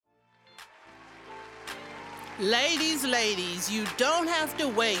Ladies, you don't have to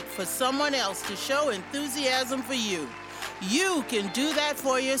wait for someone else to show enthusiasm for you. You can do that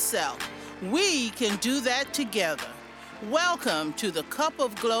for yourself. We can do that together. Welcome to the Cup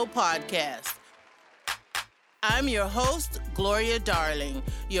of Glo Podcast. I'm your host, Gloria Darling,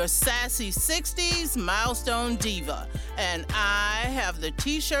 your sassy 60s milestone diva, and I have the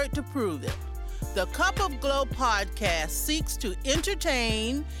t-shirt to prove it. The Cup of Glo Podcast seeks to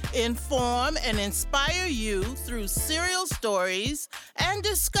entertain, inform, and inspire you through serial stories and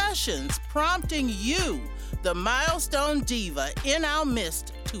discussions, prompting you, the milestone diva in our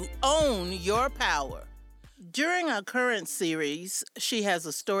midst, to own your power. During our current series, She Has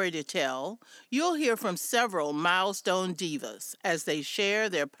a Story to Tell, you'll hear from several milestone divas as they share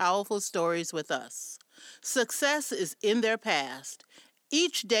their powerful stories with us. Success is in their past.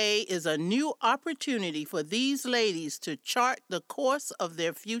 Each day is a new opportunity for these ladies to chart the course of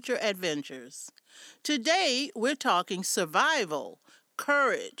their future adventures. Today, we're talking survival,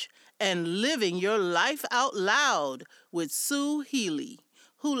 courage, and living your life out loud with Sue Healy,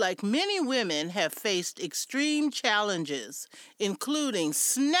 who, like many women, have faced extreme challenges, including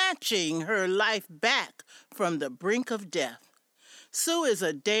snatching her life back from the brink of death. Sue is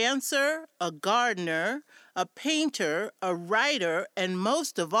a dancer, a gardener, a painter, a writer, and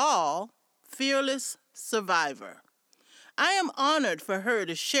most of all, fearless survivor. I am honored for her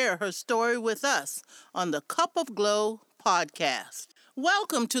to share her story with us on the Cup of Glo Podcast.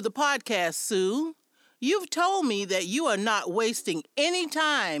 Welcome to the podcast, Sue. You've told me that you are not wasting any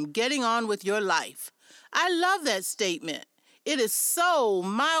time getting on with your life. I love that statement. It is so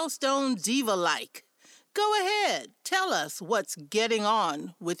milestone diva-like. Go ahead, tell us what's getting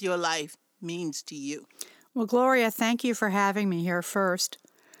on with your life means to you. Well, Gloria, thank you for having me here first.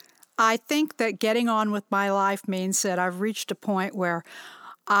 I think that getting on with my life means that I've reached a point where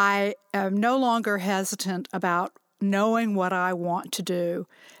I am no longer hesitant about knowing what I want to do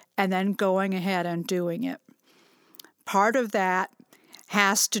and then going ahead and doing it. Part of that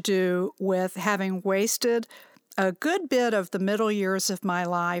has to do with having wasted a good bit of the middle years of my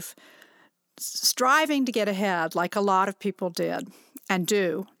life striving to get ahead, like a lot of people did and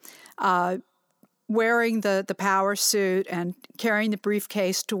do, wearing the power suit and carrying the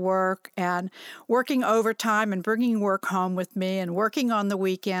briefcase to work and working overtime and bringing work home with me and working on the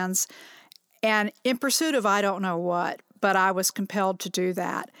weekends and in pursuit of I don't know what, but I was compelled to do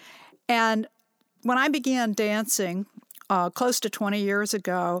that. And when I began dancing close to 20 years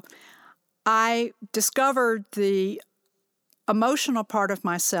ago, I discovered the emotional part of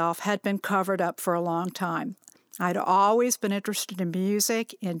myself had been covered up for a long time. I'd always been interested in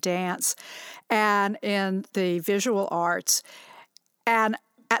music, in dance, and in the visual arts. And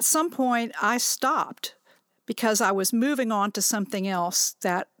at some point, I stopped because I was moving on to something else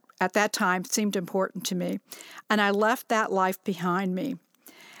that at that time seemed important to me. And I left that life behind me.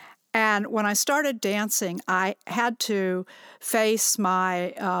 And when I started dancing, I had to face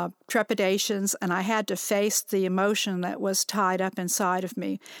my trepidations, and I had to face the emotion that was tied up inside of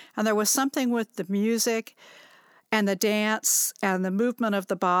me. And there was something with the music and the dance and the movement of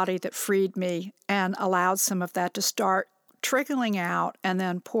the body that freed me and allowed some of that to start trickling out and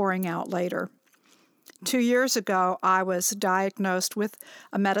then pouring out later. 2 years ago, I was diagnosed with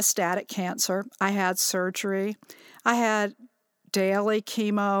a metastatic cancer. I had surgery. I had daily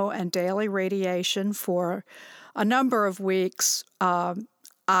chemo and daily radiation for a number of weeks. The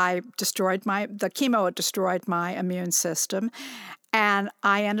chemo had destroyed my immune system, and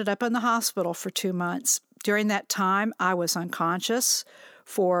I ended up in the hospital for 2 months. During that time, I was unconscious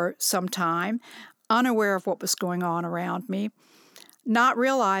for some time, unaware of what was going on around me, not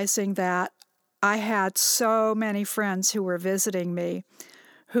realizing that I had so many friends who were visiting me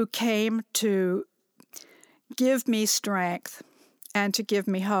who came to give me strength and to give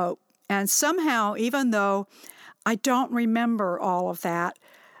me hope. And somehow, even though I don't remember all of that,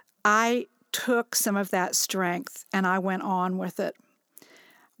 I took some of that strength and I went on with it.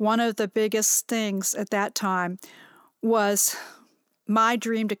 One of the biggest things at that time was my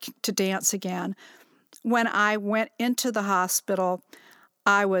dream to dance again. When I went into the hospital,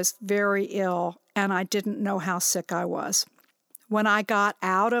 I was very ill and I didn't know how sick I was. When I got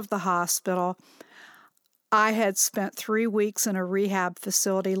out of the hospital, I had spent 3 weeks in a rehab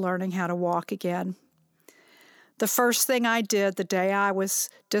facility learning how to walk again. The first thing I did the day I was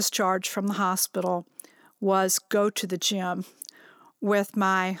discharged from the hospital was go to the gym with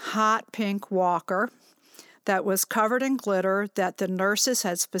my hot pink walker that was covered in glitter that the nurses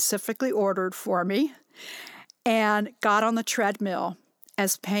had specifically ordered for me, and got on the treadmill,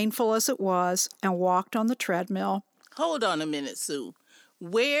 as painful as it was, and walked on the treadmill. Hold on a minute, Sue.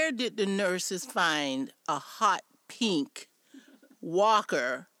 Where did the nurses find a hot pink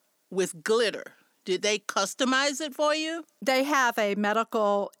walker with glitter? Did they customize it for you? They have a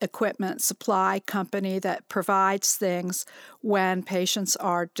medical equipment supply company that provides things when patients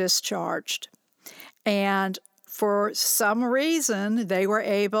are discharged. And for some reason, they were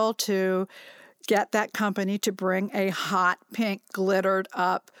able to get that company to bring a hot pink glittered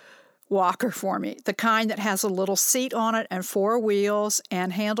up walker for me, the kind that has a little seat on it and 4 wheels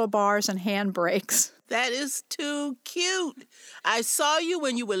and handlebars and handbrakes. That is too cute. I saw you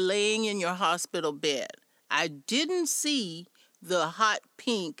when you were laying in your hospital bed. I didn't see the hot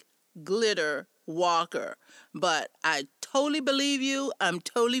pink glitter walker, but I totally believe you. I'm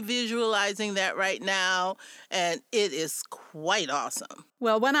totally visualizing that right now, and it is quite awesome.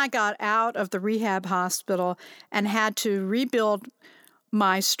 Well, when I got out of the rehab hospital and had to rebuild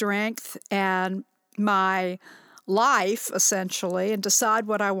my strength and my life, essentially, and decide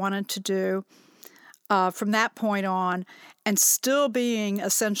what I wanted to do, from that point on, and still being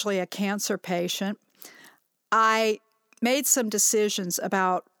essentially a cancer patient, I made some decisions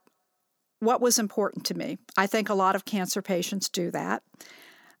about what was important to me. I think a lot of cancer patients do that.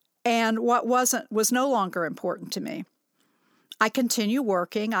 And what wasn't was no longer important to me. I continue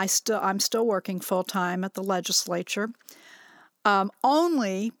working. I'm still working full-time at the legislature,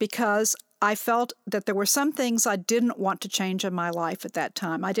 only because I felt that there were some things I didn't want to change in my life at that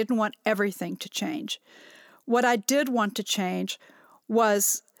time. I didn't want everything to change. What I did want to change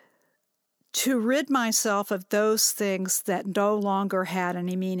was to rid myself of those things that no longer had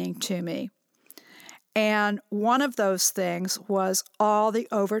any meaning to me. And one of those things was all the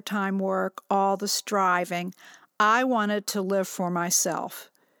overtime work, all the striving. I wanted to live for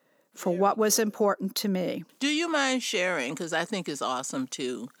myself, for what was important to me. Do you mind sharing, because I think it's awesome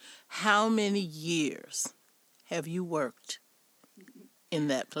too, how many years have you worked in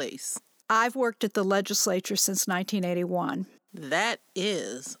that place? I've worked at the legislature since 1981. That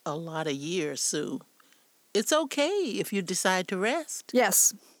is a lot of years, Sue. It's okay if you decide to rest.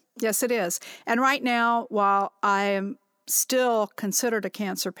 Yes, it is. And right now, while I am still considered a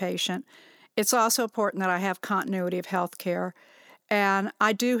cancer patient, it's also important that I have continuity of health care. And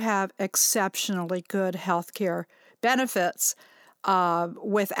I do have exceptionally good health care benefits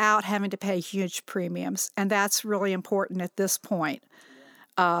without having to pay huge premiums. And that's really important at this point.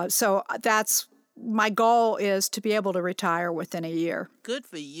 So that's my goal, is to be able to retire within a year. Good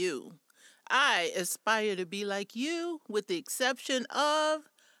for you. I aspire to be like you, with the exception of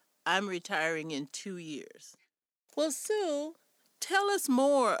I'm retiring in 2 years. Well, Sue, tell us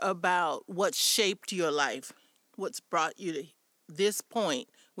more about what shaped your life, what's brought you to this point.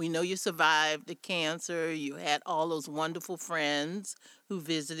 We know you survived the cancer. You had all those wonderful friends who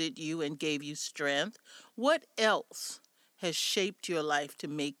visited you and gave you strength. What else has shaped your life to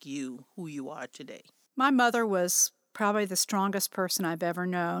make you who you are today? My mother was probably the strongest person I've ever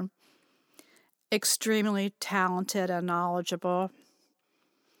known. Extremely talented and knowledgeable.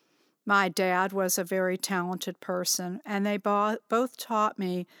 My dad was a very talented person, and they both taught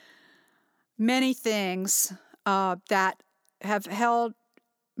me many things that have held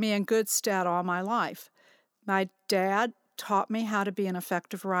me in good stead all my life. My dad taught me how to be an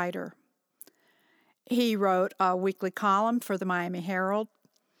effective writer. He wrote a weekly column for the Miami Herald,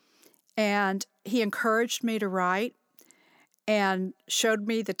 and he encouraged me to write and showed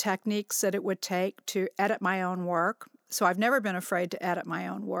me the techniques that it would take to edit my own work. So I've never been afraid to edit my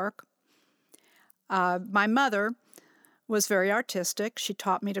own work. My mother was very artistic. She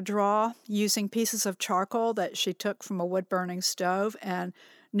taught me to draw using pieces of charcoal that she took from a wood-burning stove and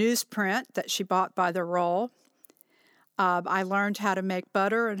newsprint that she bought by the roll. I learned how to make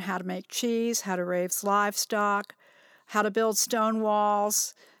butter and how to make cheese, how to raise livestock, how to build stone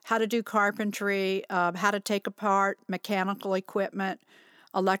walls, how to do carpentry, how to take apart mechanical equipment,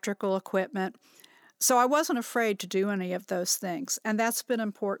 electrical equipment. So I wasn't afraid to do any of those things, and that's been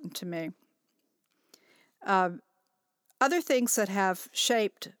important to me. Other things that have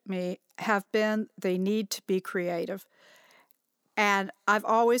shaped me have been the need to be creative. And I've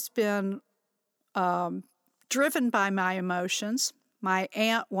always been driven by my emotions. My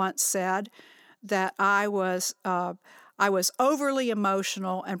aunt once said that I was overly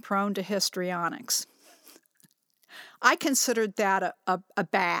emotional and prone to histrionics. I considered that a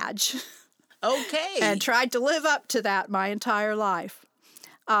badge. Okay. And tried to live up to that my entire life.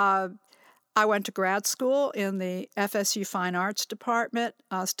 I went to grad school in the FSU Fine Arts Department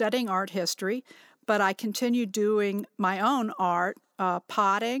studying art history, but I continued doing my own art,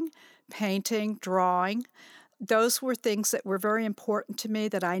 potting, painting, drawing. Those were things that were very important to me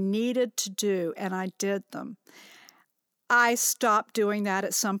that I needed to do, and I did them. I stopped doing that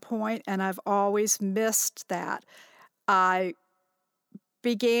at some point, and I've always missed that. I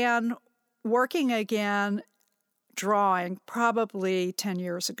began working again drawing probably 10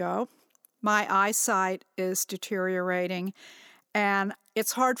 years ago. My eyesight is deteriorating, and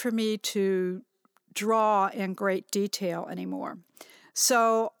it's hard for me to draw in great detail anymore.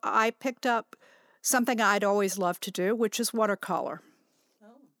 So I picked up something I'd always loved to do, which is watercolor.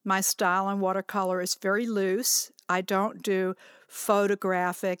 My style in watercolor is very loose. I don't do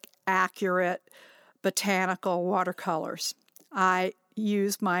photographic, accurate, botanical watercolors. I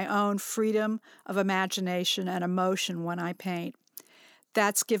use my own freedom of imagination and emotion when I paint.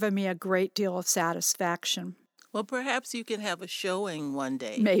 That's given me a great deal of satisfaction. Well, perhaps you can have a showing one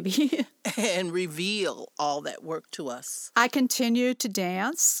day. Maybe. And reveal all that work to us. I continue to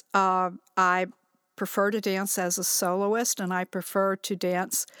dance. I prefer to dance as a soloist, and I prefer to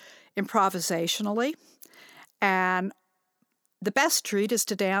dance improvisationally. And the best treat is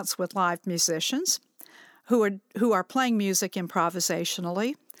to dance with live musicians who are playing music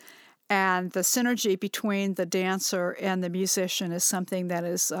improvisationally. And the synergy between the dancer and the musician is something that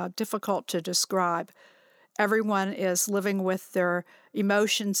is difficult to describe. Everyone is living with their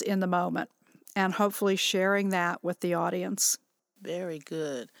emotions in the moment and hopefully sharing that with the audience. Very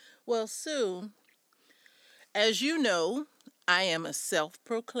good. Well, Sue, as you know, I am a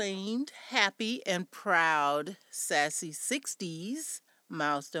self-proclaimed, happy and proud, sassy 60s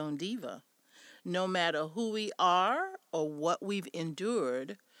Milestone Diva. No matter who we are or what we've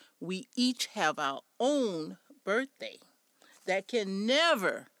endured, we each have our own birthday that can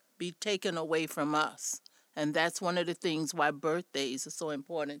never be taken away from us. And that's one of the things why birthdays are so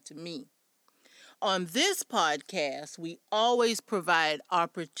important to me. On this podcast, we always provide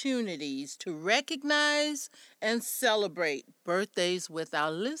opportunities to recognize and celebrate birthdays with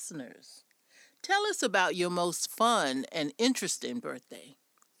our listeners. Tell us about your most fun and interesting birthday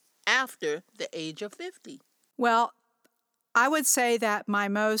after the age of 50. Well, I would say that my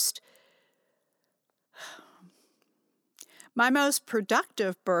most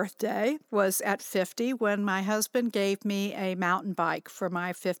productive birthday was at 50 when my husband gave me a mountain bike for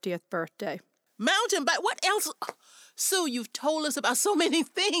my 50th birthday. Mountain bike? What else? Sue, you've told us about so many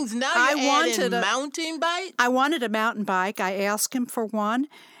things. Now you're adding mountain bike? I wanted a mountain bike. I asked him for one,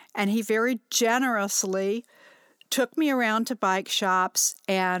 and he very generously took me around to bike shops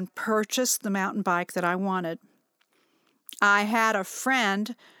and purchased the mountain bike that I wanted. I had a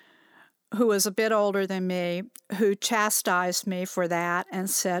friend who was a bit older than me who chastised me for that and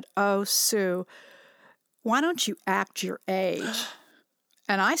said, "Oh, Sue, why don't you act your age?"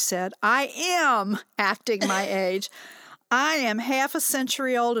 And I said, I am acting my age. I am half a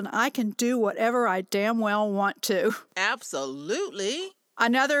century old and I can do whatever I damn well want to. Absolutely.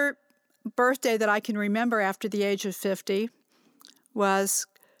 Another birthday that I can remember after the age of 50 was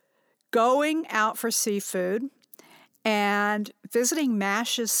going out for seafood and visiting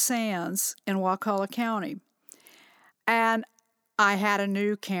Mash's Sands in Wakulla County. And I had a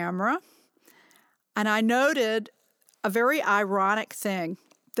new camera, and I noted a very ironic thing.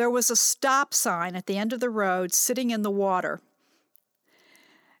 There was a stop sign at the end of the road sitting in the water.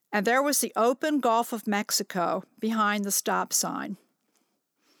 And there was the open Gulf of Mexico behind the stop sign.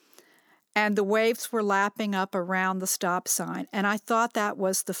 And the waves were lapping up around the stop sign. And I thought that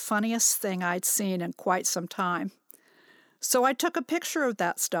was the funniest thing I'd seen in quite some time. So I took a picture of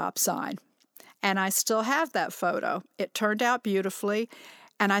that stop sign. And I still have that photo. It turned out beautifully.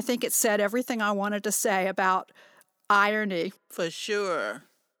 And I think it said everything I wanted to say about irony. For sure.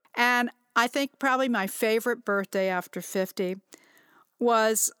 And I think probably my favorite birthday after 50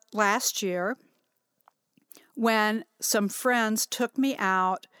 was last year when some friends took me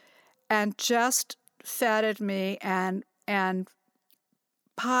out and just feted me and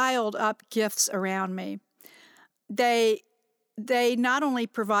piled up gifts around me. They not only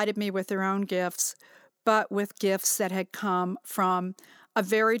provided me with their own gifts, but with gifts that had come from a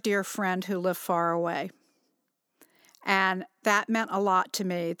very dear friend who lived far away. And that meant a lot to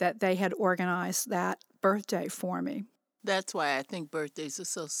me that they had organized that birthday for me. That's why I think birthdays are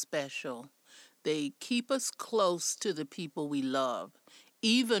so special. They keep us close to the people we love,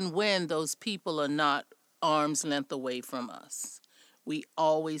 even when those people are not arm's length away from us. We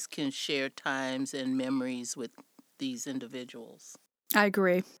always can share times and memories with these individuals. I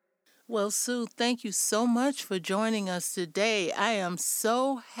agree. Well, Sue, thank you so much for joining us today. I am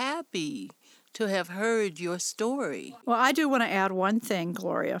so happy to have heard your story. Well, I do want to add one thing,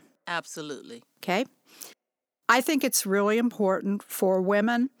 Gloria. Absolutely. Okay? I think it's really important for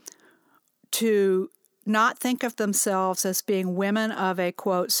women to not think of themselves as being women of a,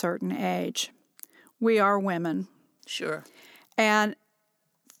 quote, certain age. We are women. Sure. And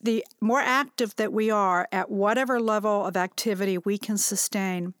the more active that we are at whatever level of activity we can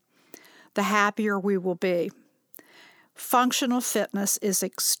sustain, the happier we will be. Functional fitness is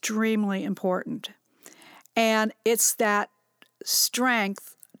extremely important. And it's that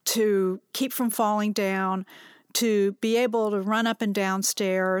strength to keep from falling down, to be able to run up and down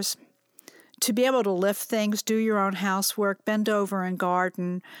stairs, to be able to lift things, do your own housework, bend over and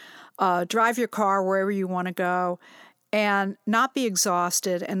garden, drive your car wherever you want to go, and not be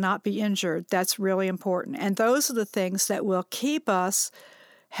exhausted and not be injured. That's really important. And those are the things that will keep us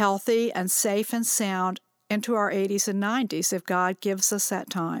healthy and safe and sound into our 80s and 90s if God gives us that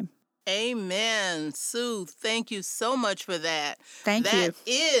time. Amen. Sue, thank you so much for that. Thank you. That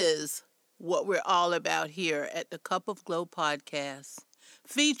is what we're all about here at the Cup of Glo Podcast,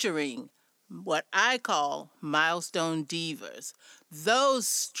 featuring what I call Milestone Divas, those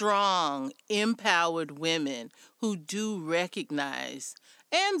strong, empowered women who do recognize,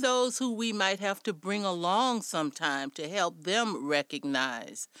 and those who we might have to bring along sometime to help them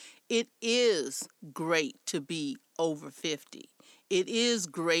recognize. It is great to be over 50. It is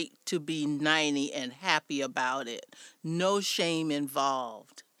great to be 90 and happy about it. No shame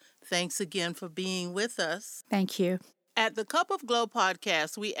involved. Thanks again for being with us. Thank you. At the Cup of Glo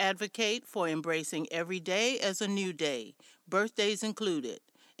Podcast, we advocate for embracing every day as a new day, birthdays included.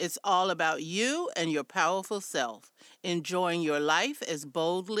 It's all about you and your powerful self, enjoying your life as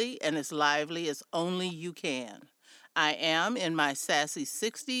boldly and as lively as only you can. I am in my sassy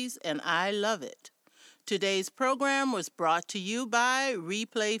 60s, and I love it. Today's program was brought to you by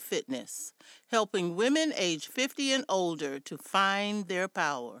Replay Fitness, helping women age 50 and older to find their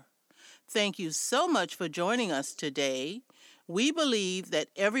power. Thank you so much for joining us today. We believe that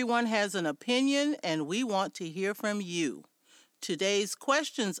everyone has an opinion, and we want to hear from you. Today's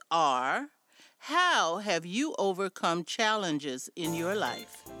questions are: how have you overcome challenges in your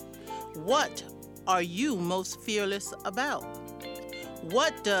life? What are you most fearless about?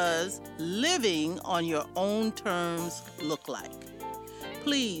 What does living on your own terms look like?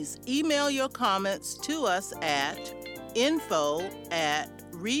 Please email your comments to us at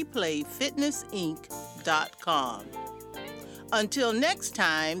info@replayfitnessinc.com. Until next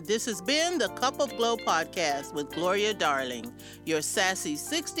time, this has been the Cup of Glo Podcast with Gloria Darling, your sassy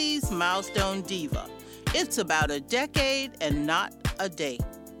 60s milestone diva. It's about a decade and not a date.